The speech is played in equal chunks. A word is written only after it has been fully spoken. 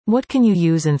What can you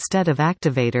use instead of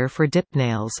activator for dip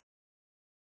nails?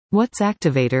 What's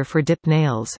activator for dip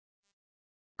nails?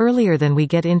 Earlier than we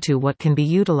get into what can be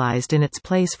utilized in its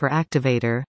place for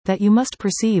activator, that you must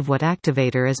perceive what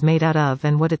activator is made out of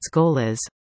and what its goal is.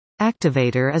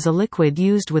 Activator is a liquid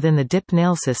used within the dip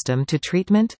nail system to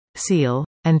treatment, seal,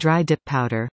 and dry dip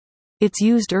powder. It's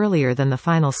used earlier than the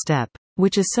final step,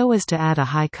 which is so as to add a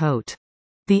high coat.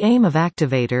 The aim of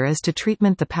activator is to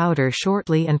treatment the powder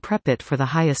shortly and prep it for the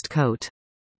highest coat.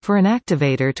 For an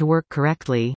activator to work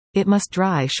correctly, it must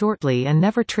dry shortly and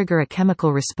never trigger a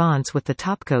chemical response with the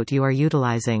topcoat you are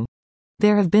utilizing.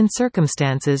 There have been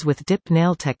circumstances with dip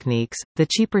nail techniques, the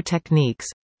cheaper techniques,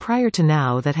 prior to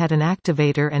now that had an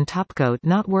activator and topcoat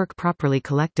not work properly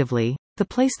collectively. The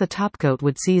place the topcoat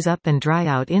would seize up and dry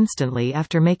out instantly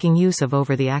after making use of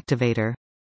over the activator.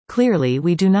 Clearly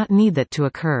we do not need that to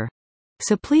occur.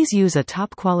 So please use a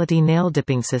top-quality nail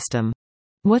dipping system.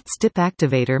 What's dip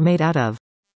activator made out of?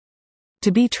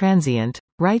 To be transient,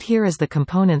 right here is the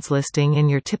components listing in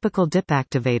your typical dip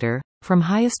activator, from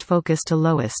highest focus to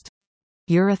lowest.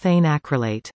 Urethane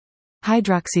acrylate.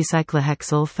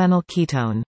 Hydroxycyclohexyl phenyl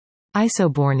ketone.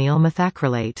 Isobornyl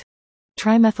methacrylate.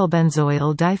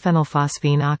 Trimethylbenzoyl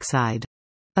diphenylphosphine oxide.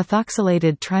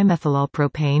 Ethoxylated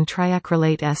trimethylolpropane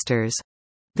triacrylate esters.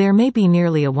 There may be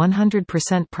nearly a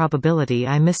 100% probability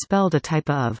I misspelled a type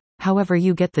of, however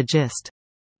you get the gist.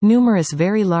 Numerous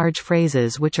very large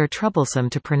phrases which are troublesome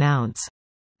to pronounce.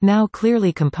 Now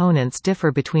clearly components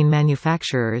differ between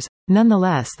manufacturers,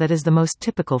 nonetheless that is the most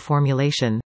typical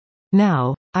formulation.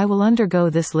 Now, I will undergo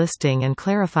this listing and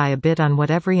clarify a bit on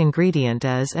what every ingredient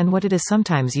is and what it is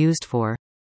sometimes used for.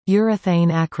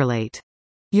 Urethane acrylate.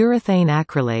 Urethane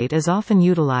acrylate is often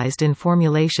utilized in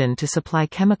formulation to supply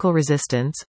chemical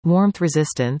resistance, warmth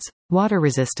resistance, water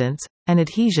resistance, and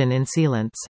adhesion in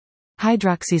sealants.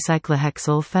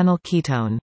 Hydroxycyclohexyl phenyl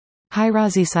ketone.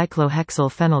 Hydroxycyclohexyl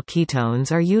phenyl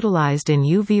ketones are utilized in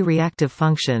UV reactive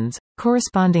functions,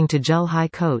 corresponding to gel high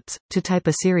coats, to type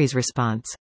a series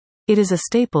response. It is a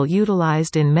staple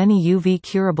utilized in many UV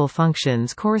curable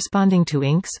functions corresponding to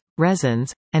inks,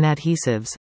 resins, and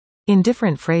adhesives. In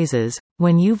different phrases,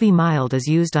 when UV mild is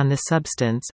used on this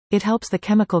substance, it helps the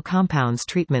chemical compounds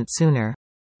treatment sooner.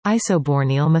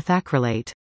 Isobornyl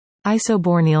methacrylate.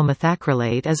 Isobornyl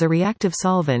methacrylate is a reactive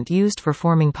solvent used for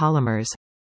forming polymers.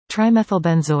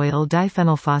 Trimethylbenzoyl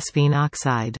diphenylphosphine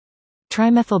oxide.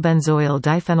 Trimethylbenzoyl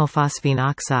diphenylphosphine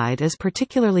oxide is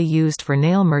particularly used for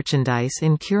nail merchandise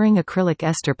in curing acrylic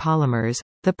ester polymers,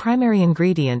 the primary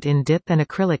ingredient in dip and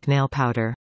acrylic nail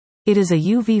powder. It is a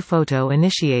UV photo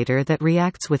initiator that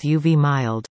reacts with UV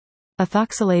mild.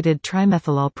 Ethoxylated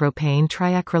trimethylolpropane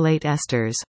triacrylate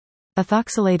esters.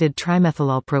 Ethoxylated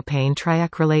trimethylolpropane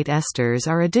triacrylate esters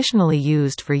are additionally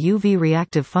used for UV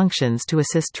reactive functions to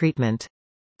assist treatment.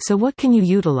 So what can you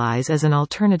utilize as an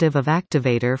alternative of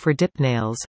activator for dip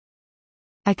nails?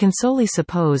 I can solely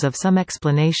suppose of some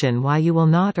explanation why you will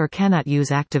not or cannot use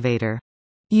activator.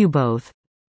 You both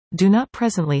do not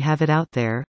presently have it out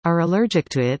there, are allergic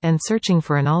to it and searching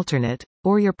for an alternate,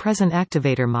 or your present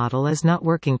activator model is not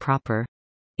working proper.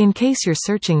 In case you're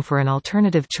searching for an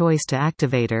alternative choice to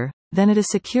activator, then it is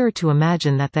secure to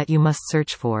imagine that you must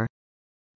search for